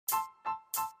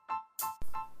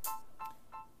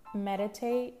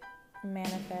Meditate,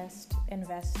 manifest,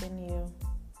 invest in you.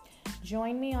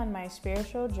 Join me on my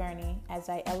spiritual journey as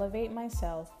I elevate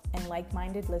myself and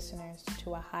like-minded listeners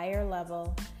to a higher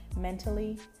level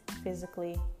mentally,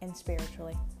 physically, and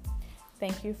spiritually.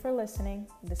 Thank you for listening.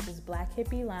 This is Black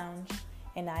Hippie Lounge,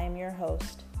 and I am your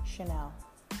host, Chanel.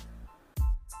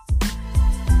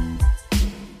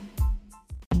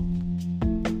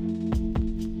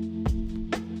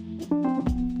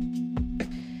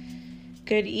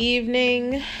 Good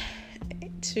evening.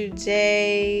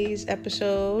 Today's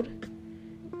episode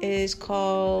is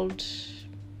called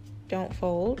Don't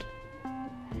Fold.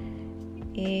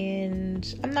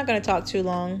 And I'm not going to talk too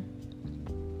long.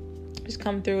 Just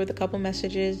come through with a couple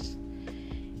messages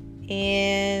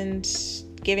and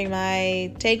giving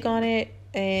my take on it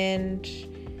and,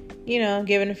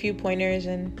 giving a few pointers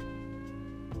and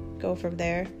go from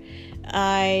there.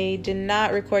 I did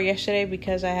not record yesterday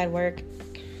because I had work.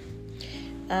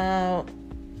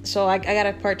 So I got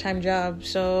a part-time job,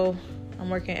 so I'm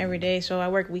working every day, so I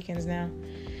work weekends now.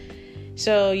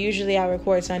 So usually I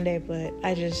record Sunday, but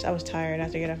I was tired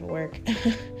after I get off of work.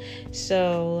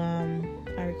 So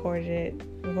I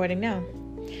recording now.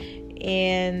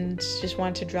 And just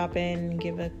want to drop in and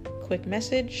give a quick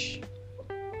message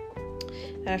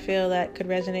that I feel that could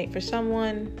resonate for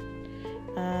someone.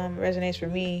 Resonates for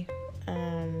me.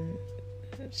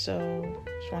 So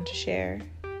just want to share.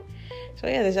 So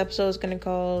yeah, this episode is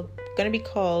gonna be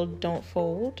called Don't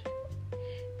Fold.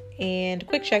 And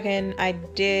quick check-in,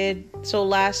 so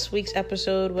last week's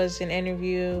episode was an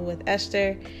interview with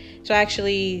Esther. So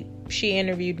actually, she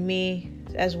interviewed me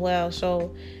as well.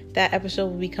 So that episode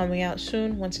will be coming out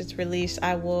soon. Once it's released,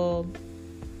 I will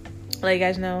let you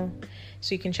guys know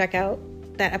so you can check out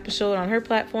that episode on her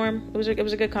platform. It was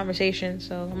a good conversation,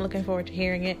 so I'm looking forward to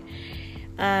hearing it.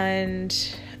 And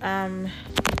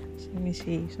let me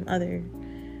see some other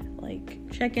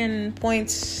check-in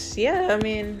points. Yeah,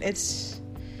 it's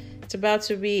about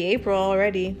to be April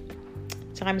already.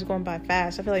 Time's going by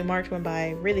fast. I feel like March went by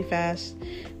really fast.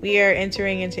 We are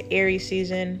entering into Aries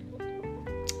season.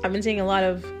 I've been seeing a lot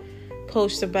of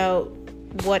posts about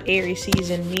what Aries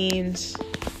season means,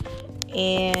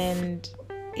 and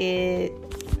it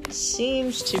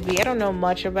seems to be, I don't know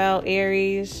much about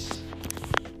Aries.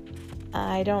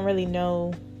 I don't really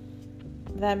know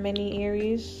that many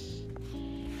Aries,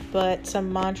 but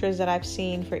some mantras that I've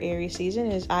seen for Aries season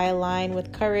is: I align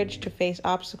with courage to face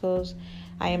obstacles.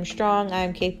 I am strong. I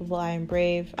am capable. I am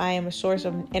brave. I am a source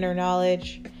of inner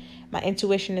knowledge. My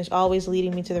intuition is always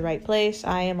leading me to the right place.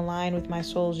 I am aligned with my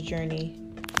soul's journey.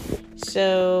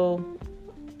 So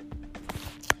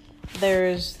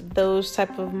there's those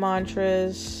type of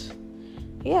mantras.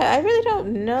 Yeah, I really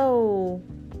don't know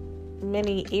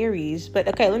many Aries, but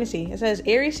okay, let me see. It says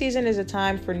Aries season is a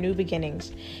time for new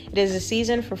beginnings. It is a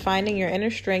season for finding your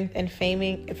inner strength and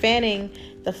fanning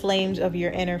the flames of your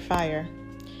inner fire.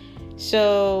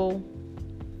 So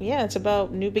yeah, it's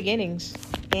about new beginnings.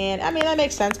 And that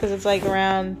makes sense because it's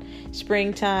around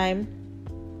springtime.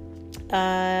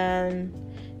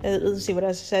 Let's see what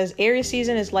else it says. Aries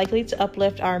season is likely to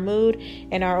uplift our mood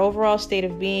and our overall state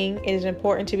of being. It is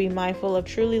important to be mindful of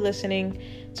truly listening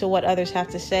to what others have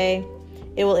to say.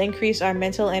 It will increase our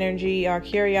mental energy, our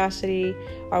curiosity,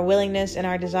 our willingness, and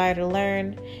our desire to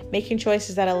learn, making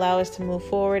choices that allow us to move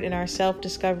forward in our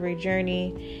self-discovery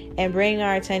journey and bring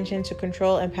our attention to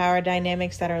control and power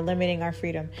dynamics that are limiting our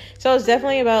freedom. So it's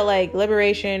definitely about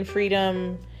liberation,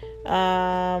 freedom,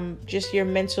 just your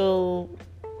mental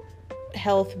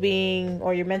health being,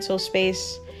 or your mental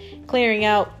space clearing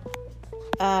out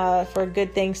for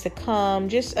good things to come.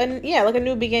 Just a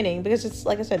new beginning, because it's,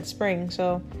 like I said, spring,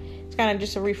 so it's kind of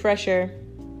just a refreshing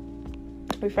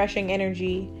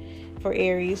energy for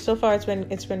Aries. So far it's been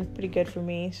pretty good for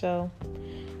me, so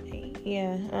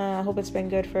yeah, I hope it's been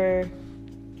good for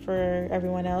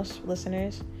everyone else,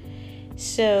 listeners.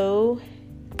 So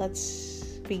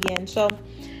let's begin. So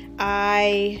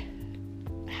I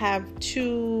have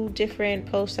two different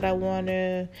posts that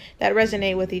that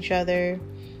resonate with each other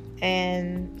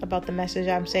and about the message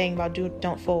I'm saying about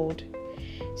don't fold.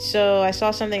 So I saw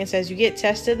something that says, you get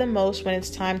tested the most when it's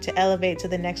time to elevate to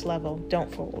the next level.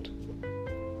 Don't fold.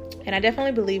 And I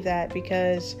definitely believe that,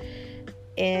 because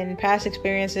in past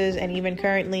experiences and even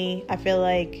currently, I feel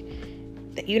like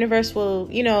the universe will,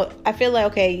 I feel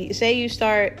like, okay, say you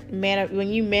start when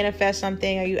you manifest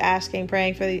something, or you asking,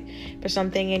 praying for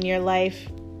something in your life,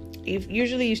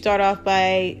 usually you start off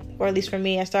by, or at least for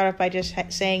me, I start off by just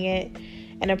saying it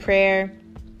in a prayer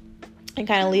and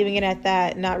kind of leaving it at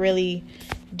that, not really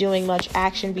doing much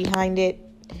action behind it.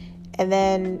 And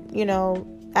then,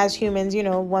 as humans,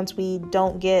 once we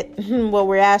don't get what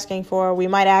we're asking for, we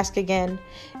might ask again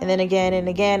and then again and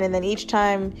again. And then each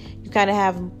time you kind of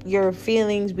have your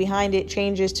feelings behind it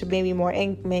changes to maybe more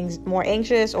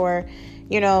anxious or,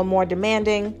 more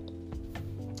demanding.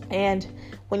 And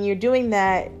when you're doing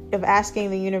that, of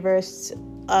asking the universe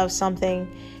of something,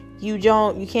 you're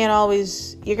going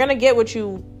to get what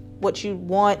you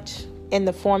want in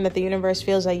the form that the universe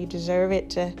feels like you deserve it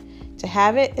to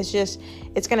have it. The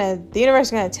universe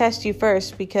is going to test you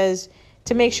first, because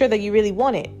to make sure that you really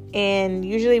want it. And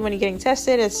usually when you're getting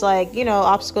tested, it's like,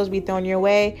 obstacles be thrown your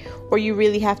way, or you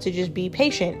really have to just be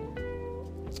patient,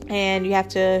 and you have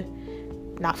to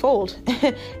not fold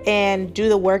and do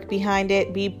the work behind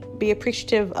it, be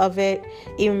appreciative of it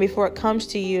even before it comes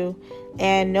to you,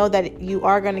 and know that you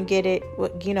are going to get it,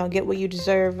 get what you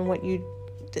deserve and what you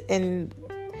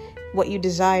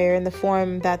desire in the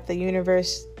form that the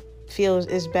universe feels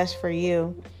is best for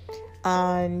you.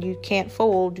 And you can't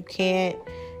fold. You can't,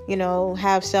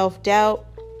 have self-doubt.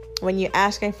 When you're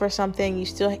asking for something,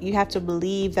 you have to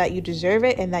believe that you deserve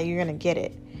it and that you're going to get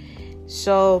it.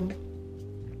 So,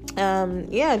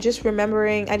 just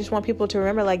remembering, I just want people to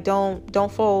remember, like,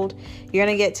 don't fold. You're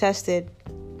going to get tested.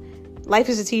 Life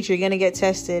is a teacher. You're going to get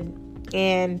tested.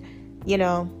 And,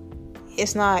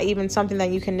 it's not even something that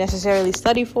you can necessarily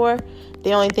study for.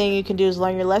 The only thing you can do is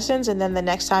learn your lessons, and then the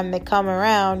next time they come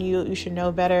around, you should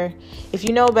know better. If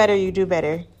you know better, you do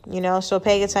better, so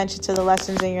pay attention to the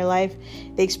lessons in your life,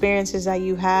 the experiences that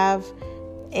you have,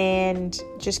 and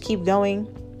just keep going,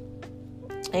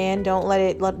 and don't let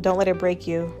it break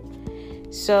you.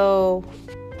 So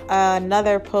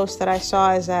another post that I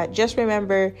saw is that just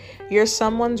remember, you're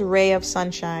someone's ray of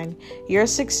sunshine. Your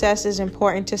success is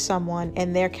important to someone,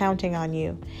 and they're counting on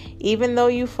you. Even though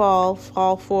you fall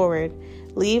forward.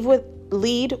 Lead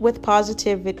with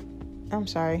positivity.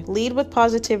 Lead with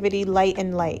positivity, light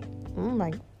and light. Oh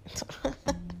my.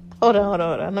 Hold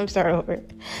on. Let me start over.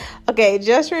 Okay,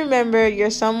 just remember, you're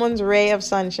someone's ray of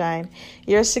sunshine.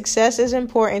 Your success is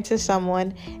important to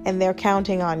someone, and they're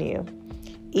counting on you.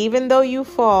 Even though you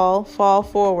fall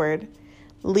forward.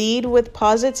 Lead with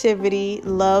positivity,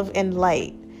 love, and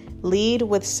light. Lead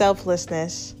with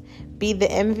selflessness. Be the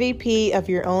MVP of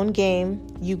your own game.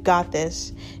 You got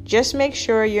this. Just make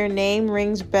sure your name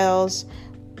rings bells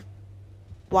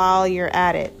while you're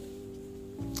at it.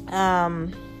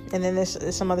 And then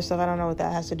there's some other stuff. I don't know what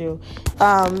that has to do.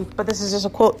 But this is just a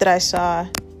quote that I saw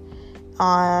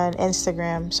on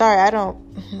Instagram. Sorry, I don't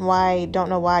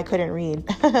know why I couldn't read.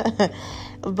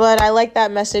 But I like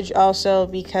that message also,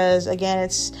 because again,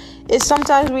 it's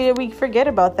sometimes we forget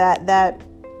about that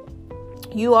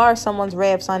you are someone's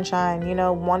ray of sunshine,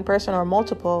 one person or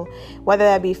multiple, whether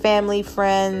that be family,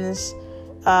 friends,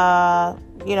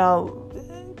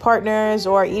 partners,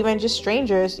 or even just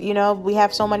strangers. We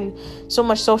have so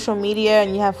much social media,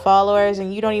 and you have followers,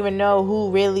 and you don't even know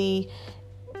who really.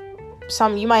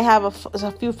 You might have a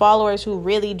few followers who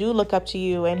really do look up to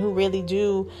you, and who really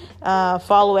do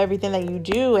follow everything that you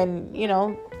do, and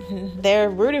they're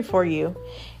rooting for you,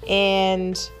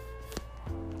 and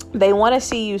they want to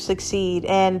see you succeed,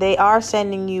 and they are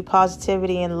sending you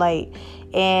positivity and light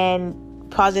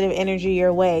and positive energy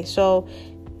your way. So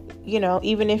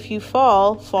even if you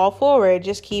fall forward,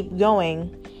 just keep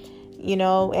going,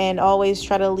 and always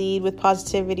try to lead with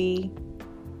positivity,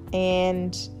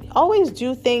 and always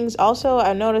do things. Also,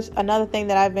 I noticed another thing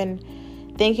that I've been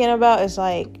thinking about is,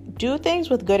 like, do things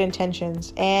with good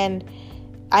intentions. And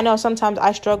I know sometimes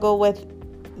I struggle with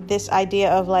this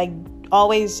idea of, like,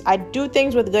 I do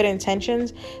things with good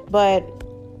intentions, but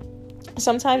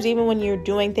sometimes even when you're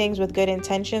doing things with good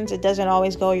intentions, it doesn't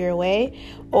always go your way,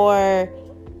 or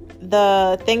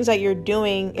the things that you're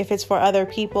doing, if it's for other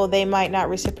people, they might not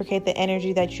reciprocate the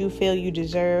energy that you feel you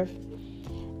deserve.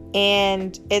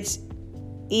 And it's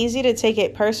easy to take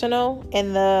it personal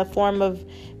in the form of,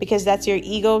 because that's your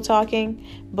ego talking,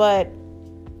 but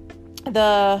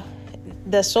the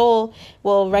soul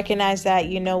will recognize that,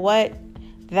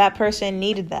 that person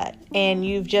needed that, and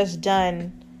you've just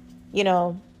done,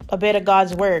 a bit of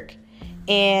God's work,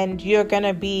 and you're going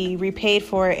to be repaid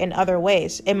for it in other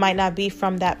ways. It might not be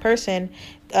from that person.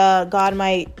 God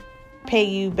might pay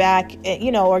you back,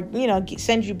 or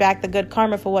send you back the good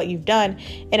karma for what you've done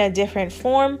in a different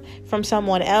form from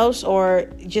someone else, or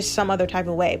just some other type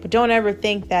of way. But don't ever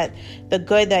think that the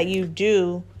good that you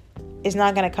do is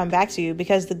not going to come back to you,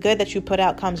 because the good that you put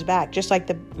out comes back. Just like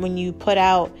when you put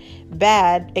out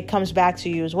bad, it comes back to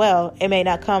you as well. It may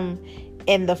not come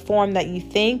in the form that you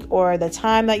think, or the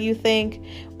time that you think,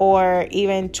 or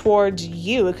even towards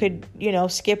you. It could,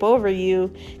 skip over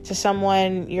you to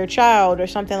someone, your child or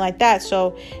something like that.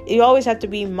 So you always have to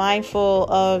be mindful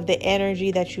of the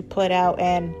energy that you put out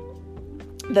and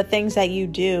the things that you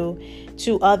do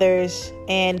to others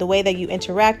and the way that you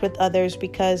interact with others,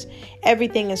 because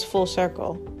everything is full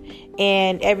circle,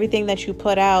 and everything that you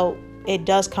put out, it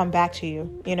does come back to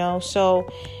you, So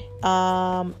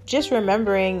just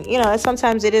remembering,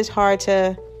 sometimes it is hard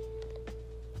to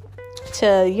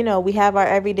we have our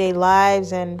everyday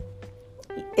lives, and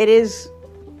it is,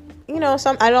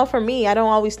 I know for me, I don't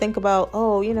always think about,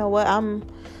 I'm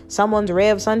someone's ray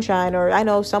of sunshine, or I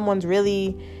know someone's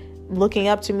really looking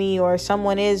up to me, or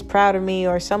someone is proud of me,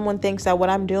 or someone thinks that what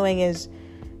I'm doing is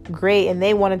great and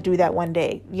they want to do that one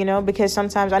day, because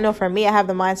sometimes I know for me, I have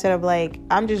the mindset of like,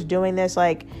 I'm just doing this,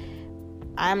 like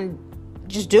I'm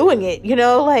just doing it,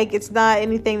 like it's not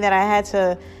anything that I had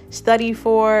to study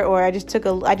for, or I just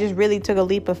really took a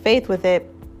leap of faith with it.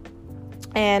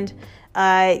 And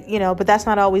but that's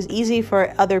not always easy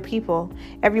for other people.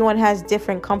 Everyone has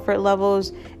different comfort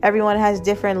levels. Everyone has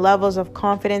different levels of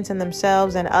confidence in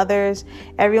themselves and others.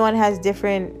 Everyone has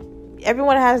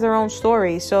their own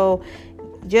story. So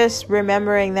just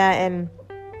remembering that, and,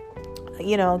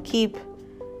 keep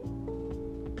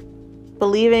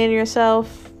believing in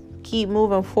yourself, keep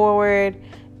moving forward.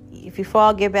 If you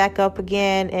fall, get back up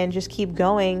again and just keep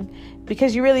going,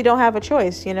 because you really don't have a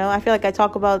choice. I feel like I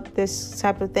talk about this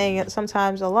type of thing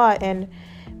sometimes a lot in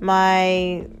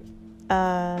my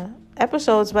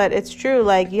episodes, but it's true.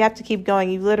 Like, you have to keep going.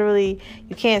 You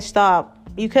can't stop.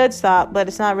 You could stop, but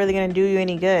it's not really going to do you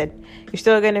any good. You're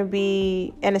still going to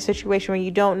be in a situation where you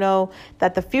don't know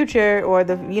that the future, or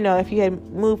if you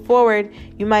had moved forward,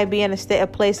 you might be in a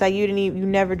place that you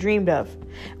never dreamed of.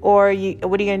 Or what are you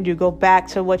going to do? Go back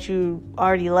to what you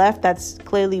already left? That's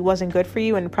clearly wasn't good for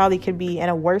you, and probably could be in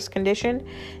a worse condition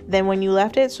than when you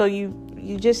left it. So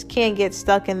you just can't get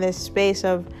stuck in this space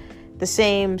of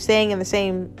staying in the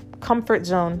same comfort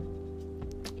zone.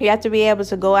 You have to be able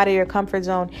to go out of your comfort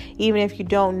zone, even if you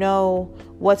don't know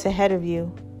what's ahead of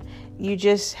you. You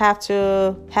just have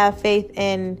to have faith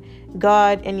in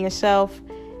God and yourself,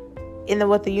 in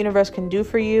what the universe can do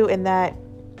for you, and that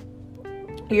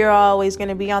you're always going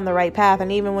to be on the right path.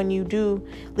 And even when you do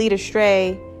lead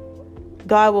astray,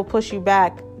 God will push you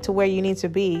back to where you need to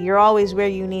be. You're always where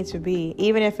you need to be,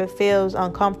 even if it feels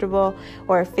uncomfortable,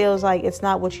 or it feels like it's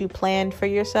not what you planned for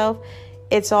yourself.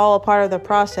 It's all a part of the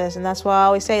process. And that's why I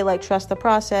always say, like, trust the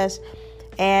process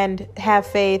and have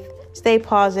faith, stay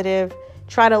positive,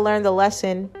 try to learn the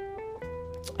lesson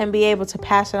and be able to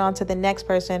pass it on to the next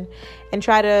person, and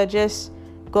try to just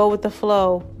go with the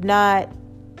flow, not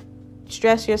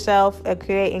stress yourself and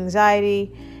create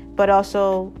anxiety, but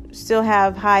also still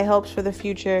have high hopes for the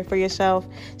future for yourself,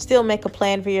 still make a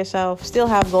plan for yourself, still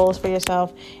have goals for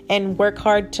yourself, and work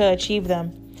hard to achieve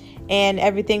them. And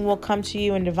everything will come to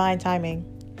you in divine timing.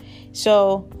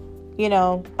 So,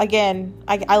 again,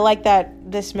 I like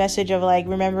this message of like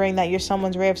remembering that you're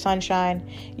someone's ray of sunshine.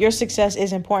 Your success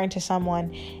is important to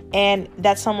someone. And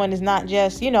that someone is not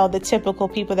just, the typical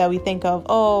people that we think of.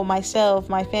 Oh, myself,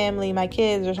 my family, my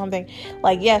kids or something.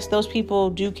 Like, yes, those people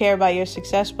do care about your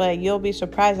success, but you'll be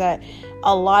surprised that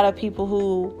a lot of people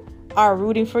who are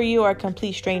rooting for you are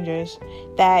complete strangers,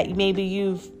 that maybe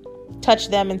you've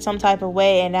touched them in some type of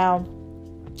way, and now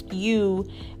you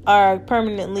are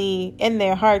permanently in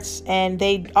their hearts, and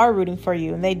they are rooting for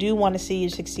you, and they do want to see you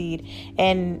succeed.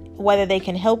 And whether they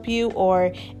can help you,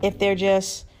 or if they're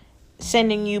just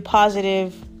sending you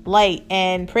positive light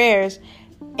and prayers,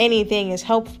 anything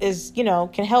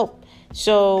can help.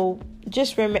 So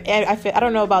just remember, I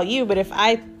don't know about you, but if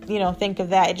I think of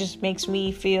that, it just makes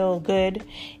me feel good,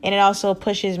 and it also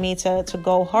pushes me to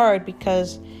go hard,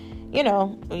 because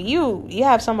you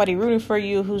have somebody rooting for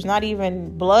you who's not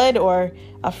even blood or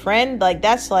a friend. Like,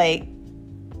 that's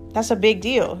a big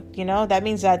deal. That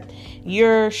means that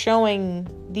you're showing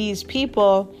these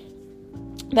people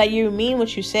that you mean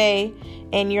what you say,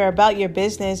 and you're about your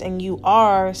business, and you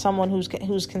are someone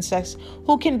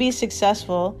who can be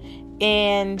successful.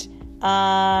 And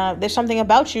there's something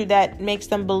about you that makes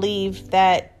them believe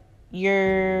that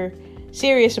you're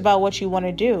serious about what you want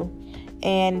to do,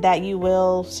 and that you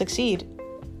will succeed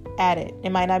at it.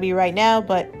 It might not be right now,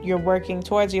 but you're working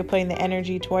towards it. You're putting the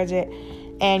energy towards it,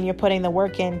 and you're putting the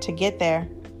work in to get there.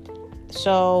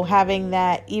 So having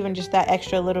that, even just that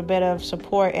extra little bit of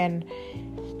support and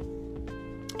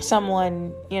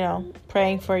someone,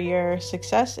 praying for your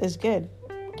success is good.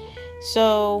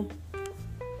 So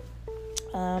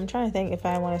I'm trying to think if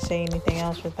I want to say anything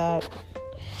else with that.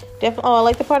 Definitely. Oh, I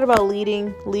like the part about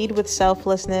leading. Lead with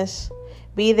selflessness.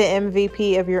 Be the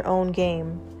MVP of your own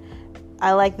game.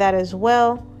 I like that as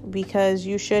well, because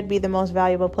you should be the most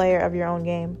valuable player of your own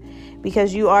game,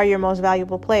 because you are your most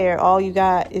valuable player. All you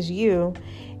got is you.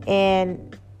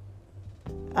 And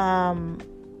in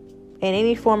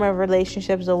any form of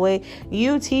relationships, the way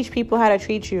you teach people how to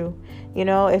treat you. You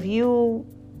know, if you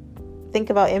think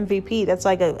about MVP, that's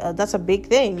like that's a big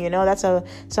thing. You know, that's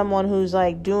someone who's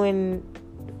like doing,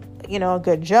 you know, a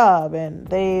good job, and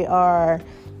they are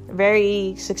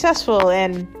very successful,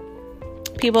 and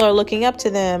people are looking up to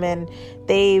them, and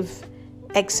they've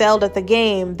excelled at the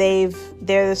game. They're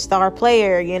the star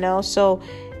player, you know. So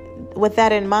with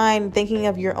that in mind, thinking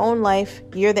of your own life,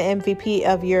 you're the MVP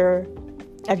of your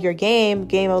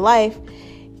game of life.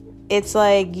 It's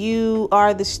like you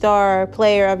are the star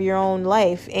player of your own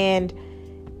life, and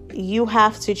you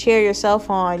have to cheer yourself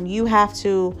on. You have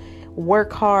to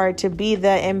work hard to be the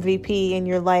MVP in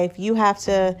your life. You have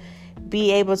to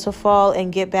be able to fall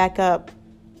and get back up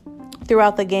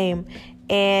throughout the game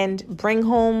and bring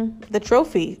home the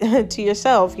trophy to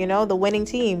yourself, you know, the winning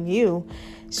team, you.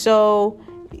 So,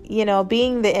 you know,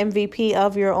 being the MVP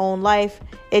of your own life,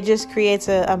 it just creates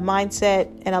a mindset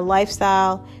and a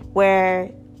lifestyle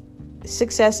where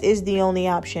success is the only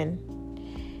option.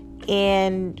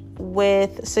 And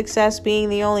with success being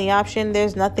the only option,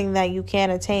 there's nothing that you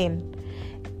can't attain.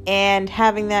 And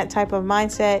having that type of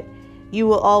mindset, you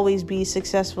will always be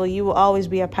successful. You will always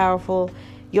be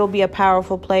you'll be a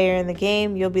powerful player in the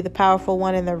game. You'll be the powerful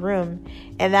one in the room.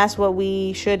 And that's what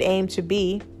we should aim to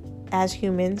be as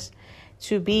humans,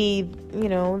 to be, you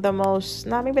know,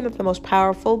 not maybe not the most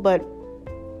powerful, but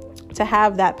to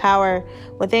have that power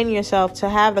within yourself, to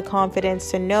have the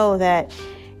confidence to know that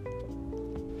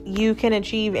you can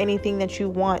achieve anything that you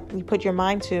want, you put your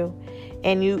mind to,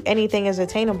 and anything is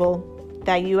attainable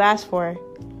that you ask for.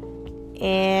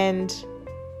 And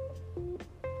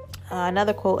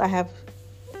another quote I have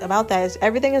about that is,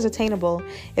 everything is attainable.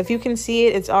 If you can see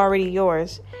it, it's already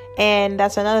yours. And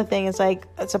that's another thing. It's like,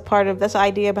 that's the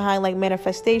idea behind like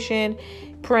manifestation,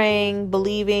 praying,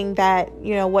 believing that,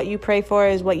 you know, what you pray for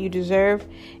is what you deserve,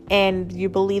 and you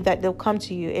believe that they'll come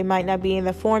to you. It might not be in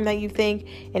the form that you think,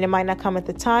 and it might not come at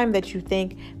the time that you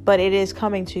think, but it is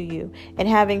coming to you. And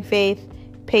having faith,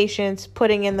 patience,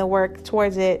 putting in the work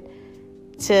towards it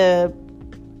to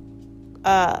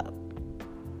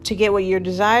get what you're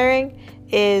desiring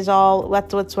is all.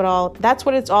 That's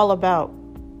what it's all about.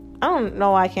 I don't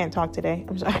know why I can't talk today.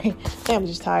 I'm sorry. I think I'm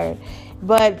just tired.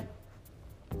 But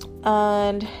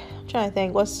and I'm trying to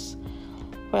think what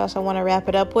else I want to wrap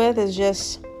it up with is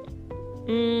just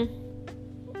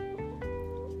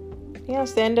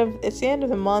it's the end of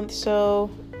the month,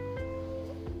 so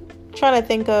I'm trying to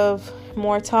think of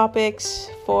more topics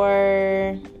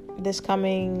for this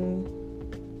coming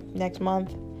next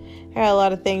month. I got a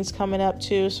lot of things coming up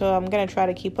too, so I'm gonna try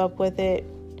to keep up with it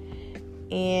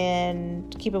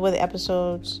and keep up with the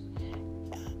episodes,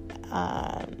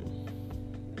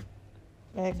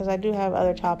 because I do have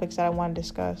other topics that I want to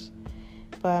discuss,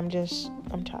 but I'm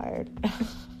tired.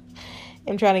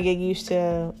 I'm trying to get used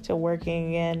to working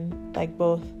again, like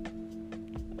both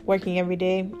working every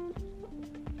day,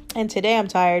 and today I'm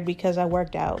tired because I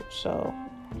worked out. So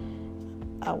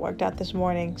I worked out this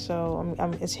morning, so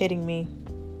it's hitting me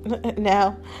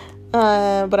now.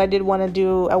 But I wanted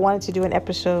to do an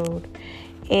episode,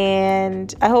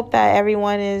 and I hope that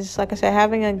everyone is, like I said,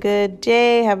 having a good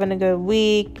day, having a good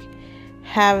week,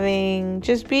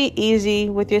 just be easy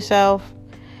with yourself.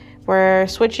 We're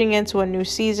switching into a new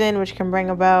season, which can bring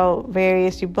about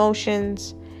various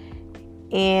emotions,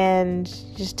 and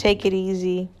just take it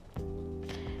easy,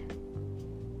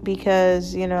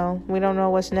 because, you know, we don't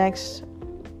know what's next.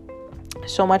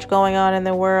 So much going on in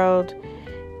the world,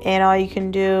 and all you can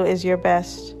do is your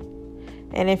best.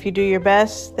 And if you do your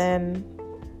best, then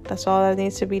that's all that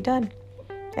needs to be done,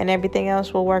 and everything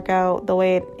else will work out the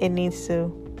way it needs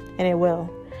to, and it will.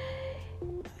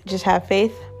 Just have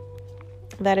faith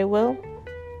that it will,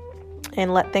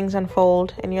 and let things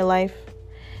unfold in your life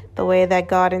the way that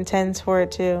God intends for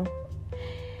it to.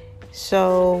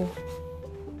 So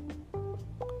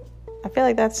I feel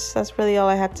like that's really all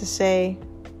I have to say.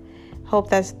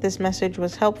 Hope that this message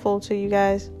was helpful to you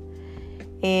guys,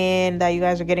 and that you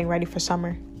guys are getting ready for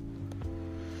summer,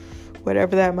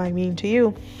 whatever that might mean to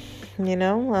you. You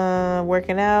know,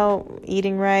 working out,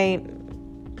 eating right,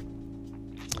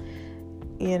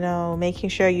 you know, making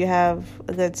sure you have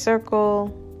a good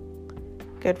circle,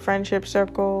 good friendship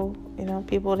circle, you know,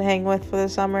 people to hang with for the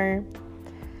summer.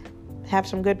 Have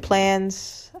some good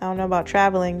plans. I don't know about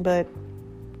traveling, but,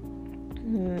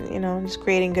 you know, just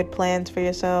creating good plans for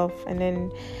yourself, and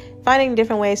then finding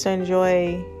different ways to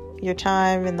enjoy your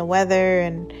time and the weather,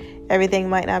 and everything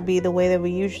might not be the way that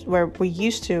we're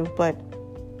used to, but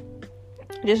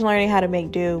just learning how to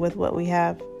make do with what we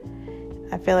have.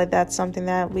 I feel like that's something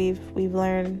that we've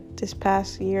learned this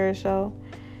past year or so,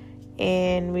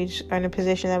 and we just are in a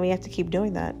position that we have to keep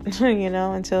doing that,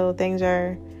 until things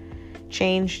are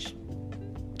changed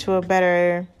to a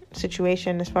better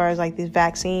situation as far as like these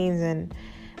vaccines, and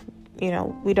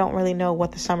we don't really know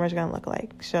what the summer is going to look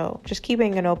like. So just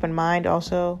keeping an open mind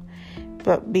also,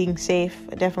 but being safe.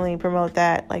 I definitely promote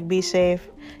that. Like, be safe.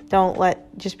 Don't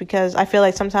let, just because I feel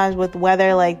like sometimes with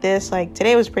weather like this, like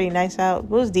today was pretty nice out. It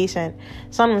was decent.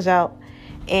 Sun was out,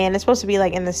 and it's supposed to be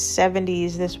like in the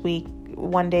 70s this week,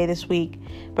 one day this week.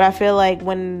 But I feel like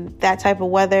when that type of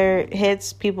weather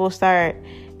hits, people start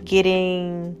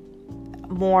getting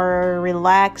more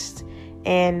relaxed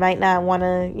and might not want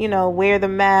to, wear the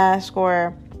mask,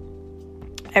 or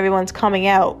everyone's coming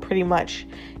out pretty much,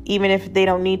 even if they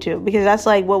don't need to, because that's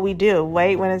like what we do,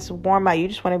 right? When it's warm out, you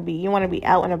want to be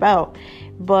out and about.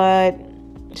 But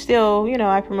still,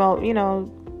 I promote,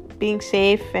 being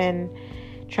safe and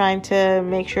trying to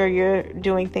make sure you're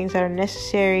doing things that are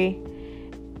necessary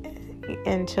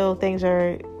until things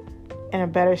are in a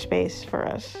better space for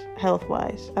us,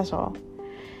 health-wise. That's all.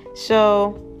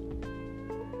 So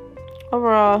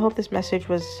overall, I hope this message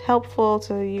was helpful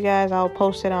to you guys. I'll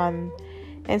post it on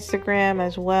Instagram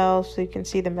as well, so you can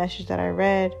see the message that I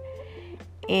read.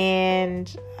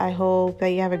 And I hope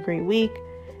that you have a great week.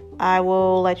 I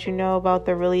will let you know about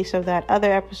the release of that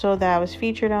other episode that I was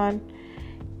featured on.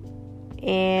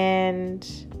 And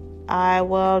I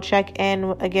will check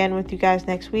in again with you guys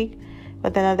next week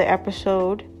with another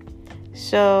episode.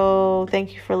 So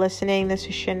thank you for listening. This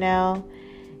is Chanel,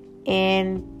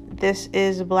 and this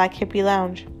is Black Hippie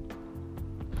Lounge.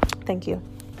 Thank you.